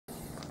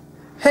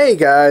Hey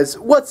guys,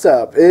 what's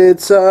up?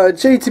 It's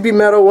JTB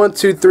Metal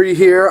 123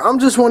 here. I'm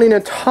just wanting to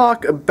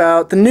talk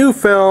about the new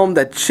film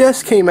that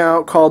just came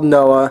out called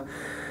Noah.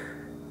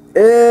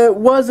 It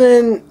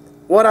wasn't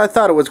what I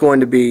thought it was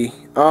going to be.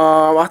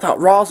 I thought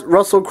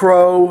Russell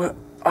Crowe,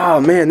 oh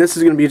man, this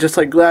is going to be just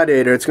like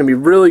Gladiator. It's going to be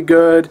really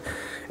good.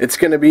 It's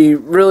going to be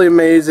really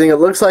amazing. It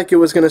looks like it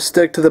was going to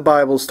stick to the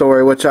Bible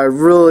story, which I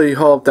really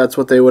hope that's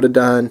what they would have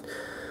done.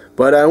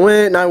 But I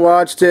went and I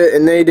watched it,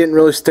 and they didn't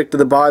really stick to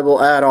the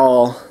Bible at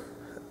all.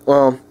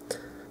 Well,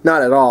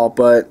 not at all,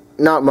 but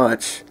not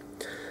much.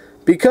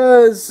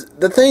 Because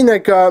the thing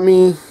that got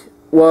me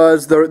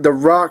was the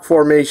rock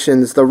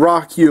formations, the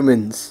rock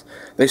humans.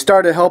 They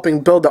started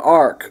helping build the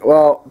ark.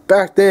 Well,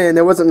 back then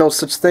there wasn't no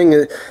such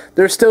thing.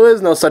 There still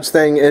is no such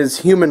thing as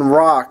human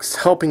rocks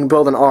helping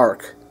build an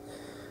ark.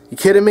 You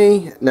kidding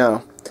me?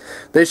 No.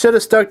 They should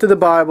have stuck to the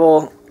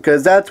Bible,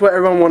 because that's what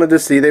everyone wanted to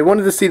see. They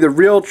wanted to see the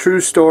real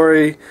true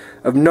story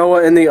of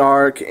Noah and the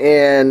ark,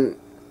 and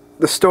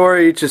the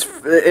story just,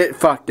 it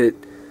fucked it.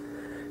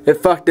 It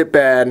fucked it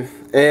bad.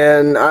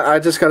 And I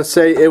just gotta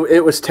say,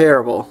 it was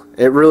terrible.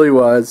 It really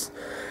was.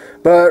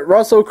 But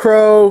Russell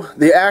Crowe,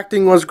 the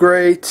acting was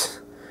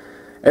great.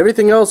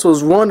 Everything else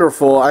was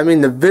wonderful. I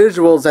mean, the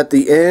visuals at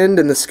the end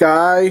in the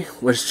sky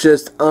was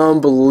just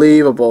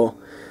unbelievable.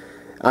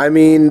 I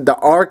mean, the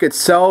ark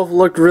itself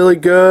looked really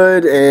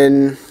good,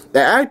 and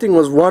the acting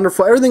was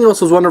wonderful. Everything else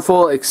was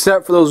wonderful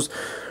except for those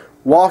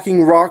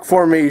walking rock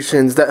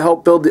formations that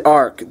helped build the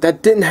ark.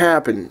 That didn't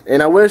happen,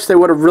 and I wish they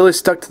would have really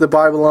stuck to the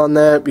Bible on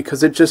that,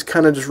 because it just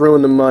kind of just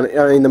ruined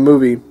the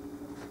movie.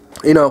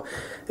 You know,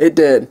 it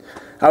did.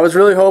 I was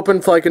really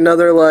hoping for like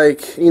another,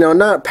 like, you know,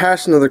 not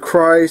Passion of the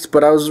Christ,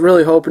 but I was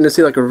really hoping to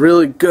see like a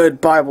really good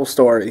Bible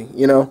story,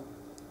 you know.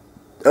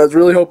 I was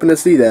really hoping to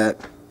see that.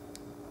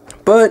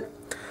 But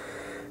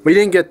we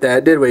didn't get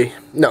that, did we?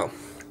 No.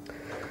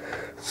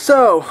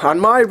 So, on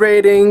my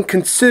rating,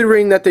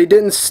 considering that they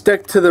didn't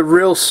stick to the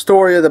real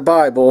story of the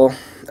Bible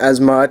as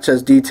much,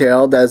 as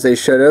detailed as they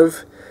should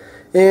have,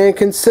 and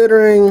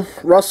considering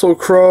Russell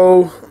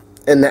Crowe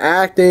and the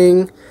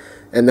acting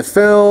and the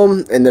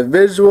film and the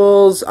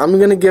visuals, I'm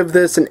going to give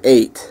this an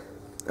 8.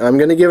 I'm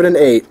going to give it an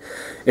 8.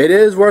 It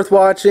is worth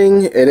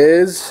watching. It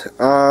is.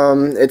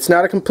 It's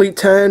not a complete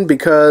 10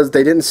 because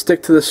they didn't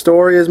stick to the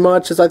story as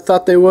much as I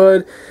thought they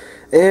would,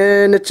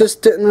 and it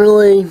just didn't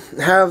really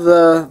have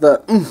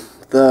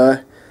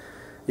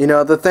you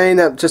know, the thing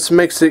that just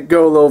makes it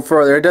go a little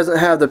further. It doesn't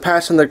have the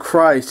Passion of the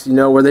Christ, you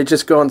know, where they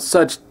just go in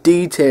such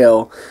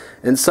detail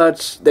and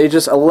such, they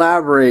just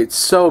elaborate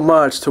so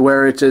much to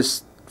where it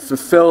just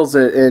fulfills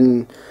it,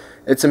 and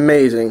it's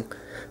amazing.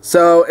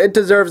 So it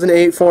deserves an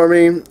 8 for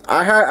me.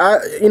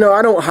 You know,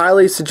 I don't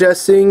highly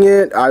suggest seeing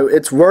it.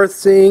 It's worth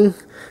seeing.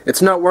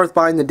 It's not worth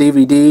buying the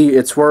DVD.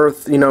 It's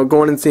worth, you know,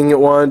 going and seeing it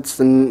once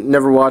and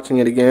never watching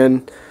it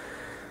again.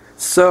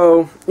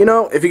 So, you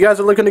know, if you guys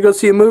are looking to go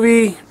see a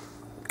movie,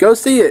 go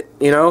see it,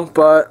 you know,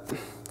 but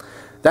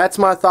that's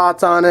my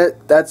thoughts on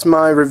it. That's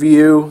my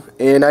review,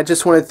 and I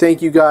just want to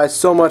thank you guys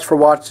so much for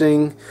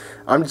watching.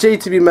 I'm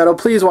JTB Metal.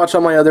 Please watch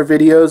all my other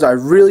videos. I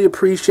really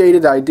appreciate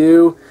it. I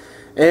do.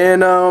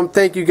 And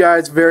thank you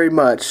guys very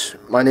much.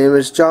 My name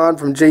is John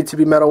from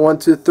JTB Metal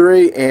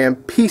 123,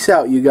 and peace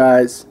out, you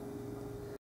guys.